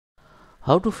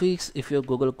How to fix if your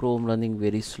Google Chrome running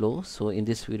very slow. So in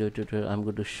this video tutorial I'm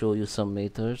going to show you some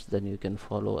methods then you can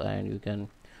follow and you can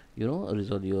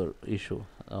resolve your issue.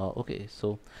 Okay,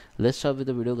 so let's start with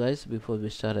the video, guys. Before we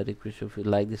start, I request you, if you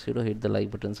like this video, hit the like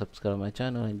button, subscribe my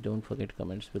channel, and don't forget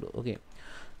comments below. Okay,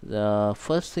 the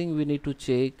first thing we need to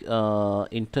check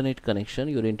internet connection,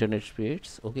 your internet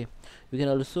speeds. Okay, you can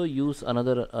also use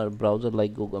another browser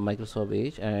like Google Microsoft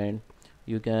Edge, and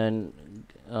you can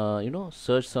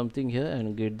search something here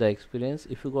and get the experience.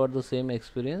 If you got the same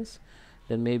experience,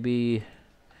 then maybe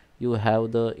you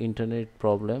have the internet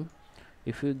problem.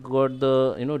 If you got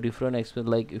the different experience,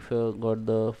 like if you got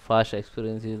the fast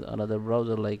experience in another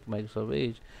browser like Microsoft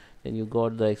Edge, then you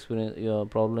got the experience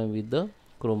problem with the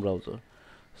Chrome browser.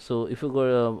 So if you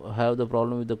go have the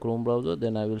problem with the Chrome browser,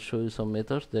 then I will show you some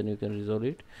methods, then you can resolve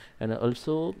it. And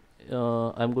also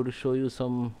I'm going to show you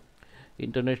some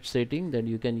internet setting that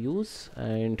you can use,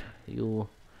 and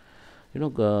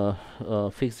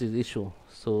fix this issue.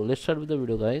 So let's start with the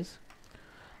video, guys.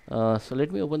 So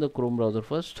let me open the Chrome browser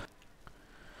first.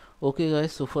 Okay,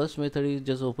 guys, so first method is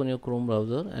just open your Chrome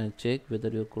browser and check whether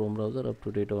your Chrome browser up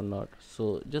to date or not.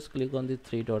 So just click on the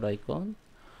three dot icon,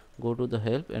 go to the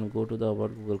help and go to the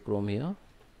about Google Chrome here,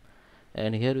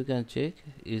 and here you can check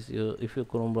if your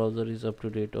Chrome browser is up to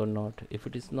date or not. If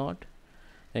it is not,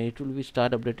 and it will be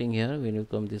start updating here when you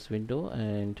come this window,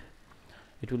 and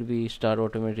it will be start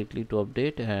automatically to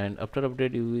update. And after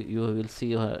update, you will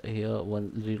see here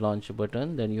one relaunch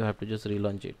button, then you have to just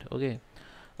relaunch it. Okay,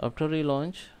 after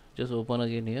relaunch, just open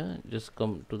again here, just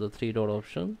come to the three dot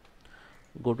option,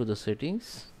 go to the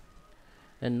settings,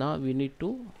 and now we need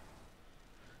to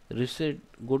reset,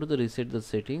 go to the reset the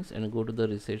settings and go to the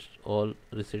reset all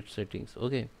reset settings.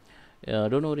 Okay,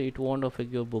 don't worry, it won't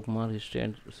affect your bookmark history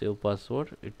and save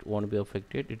password. It won't be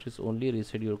affected. It is only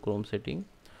reset your Chrome setting,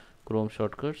 Chrome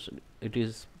shortcuts. It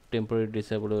is temporary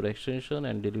disable your extension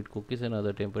and delete cookies and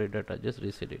other temporary data. Just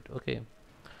reset it. Okay,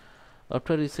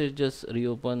 after reset, just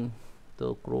reopen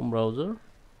the Chrome browser,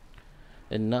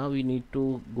 and now we need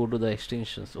to go to the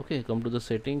extensions. Okay, come to the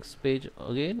settings page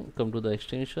again, come to the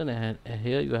extension, and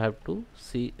here you have to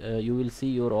see you will see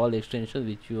your all extensions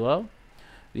which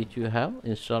you have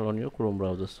installed on your Chrome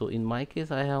browser. So in my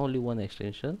case, I have only one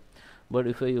extension, but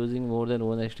if you're using more than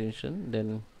one extension,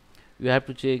 then you have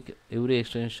to check every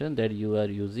extension that you are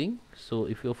using. So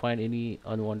if you find any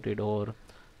unwanted or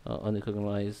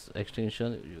unrecognized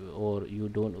extension, or you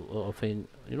don't often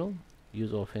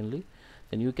use oftenly,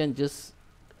 then you can just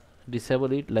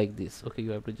disable it like this. Okay,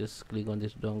 you have to just click on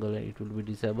this dongle and it will be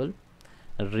disabled,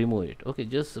 and remove it. Okay,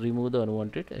 just remove the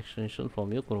unwanted extension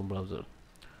from your Chrome browser.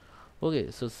 Okay,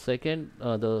 so second,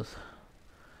 the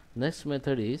next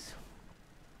method is,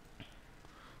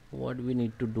 what we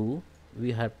need to do,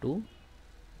 we have to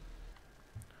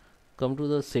come to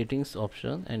the settings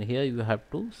option, and here you have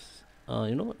to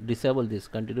disable this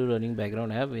continue running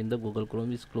background app when the Google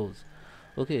Chrome is closed.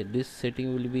 Okay, this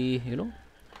setting will be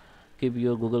keep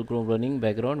your Google Chrome running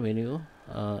background when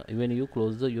you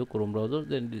close your Chrome browser.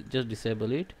 Then just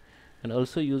disable it, and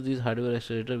also use this hardware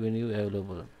accelerator when you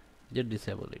available, just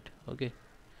disable it. Okay,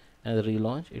 and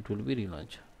relaunch, it will be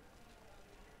relaunch.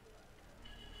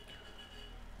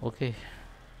 Okay,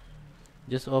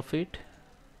 just off it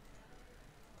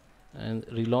and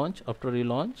relaunch. After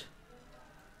relaunch,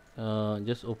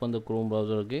 just open the Chrome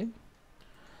browser again.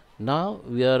 Now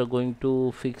we are going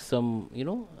to fix some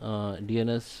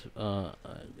DNS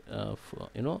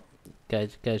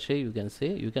cache, you can say.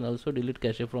 You can also delete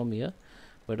cache from here,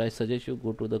 but I suggest you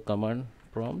go to the command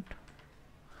prompt.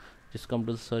 Just come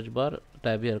to the search bar,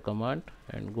 type here command,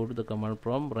 and go to the command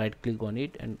prompt, right click on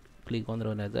it and click on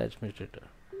run as administrator.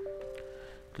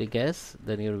 Click as,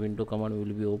 then your window command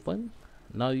will be open.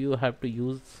 Now you have to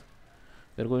use,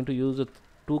 we are going to use the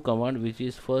two command, which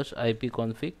is first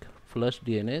ipconfig flush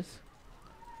DNS.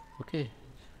 Okay,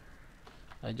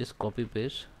 I just copy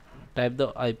paste, type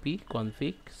the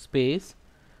ipconfig space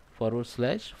 /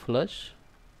 flush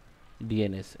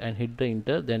DNS and hit the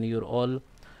enter. Then your all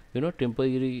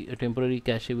temporary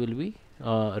cache will be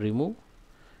removed,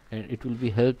 and it will be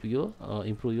help you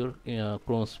improve your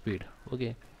Chrome speed.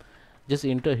 Okay, just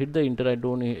enter, hit the enter. I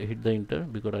don't hit the enter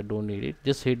because I don't need it.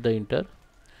 Just hit the enter,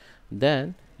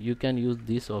 then you can use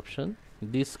this option,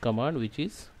 this command, which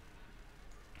is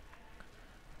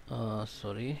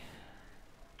sorry,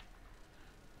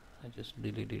 I just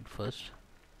delete it first,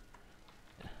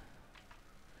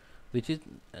 which is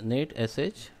net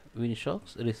sh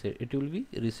winshocks reset. It will be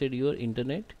reset your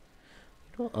internet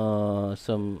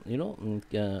some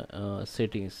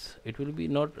settings. It will be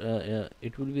not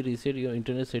it will be reset your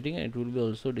internet setting, and it will be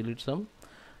also delete some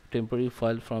temporary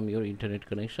file from your internet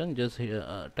connection. Just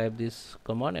type this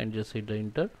command and just hit the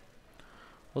enter.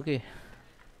 Okay,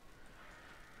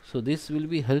 so this will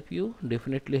be help you,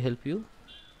 definitely help you.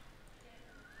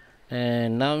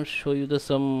 And now show you the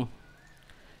some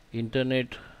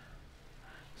internet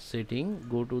setting.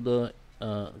 Go to the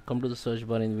come to the search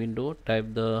bar in window,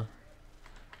 type the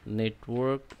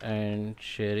network and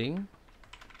sharing.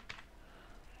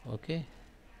 Okay,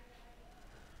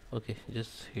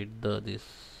 just hit the this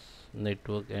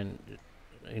network and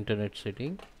internet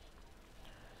setting,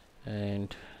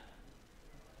 and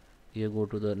here go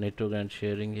to the network and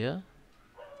sharing here,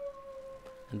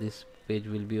 and this page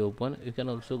will be open. You can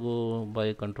also go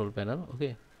by control panel.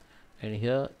 Okay, and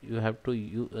here you have to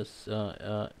use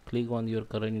click on your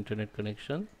current internet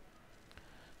connection.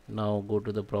 Now go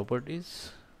to the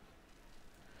properties,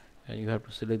 and you have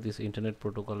to select this internet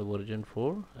protocol version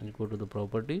 4 and go to the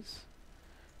properties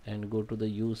and go to the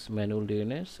use manual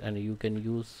DNS, and you can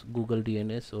use Google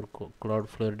DNS or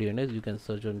Cloudflare DNS. You can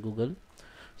search on Google.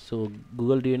 So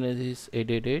Google DNS is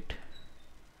 888,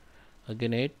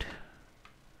 again 8,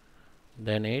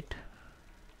 then 8,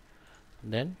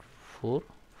 then 4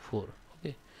 4.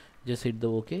 Okay, just hit the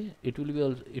OK. It will be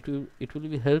also, it will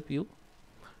be help you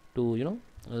to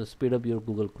speed up your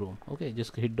Google Chrome. Okay,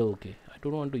 just hit the OK. I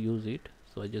don't want to use it,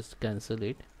 so I just cancel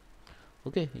it.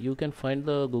 Okay, you can find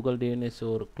the Google DNS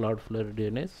or Cloudflare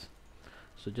DNS,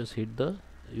 so just hit the,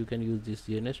 you can use this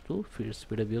DNS to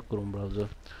speed up your Chrome browser.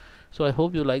 So I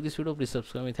hope you like this video. Please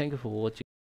subscribe me. Thank you for watching.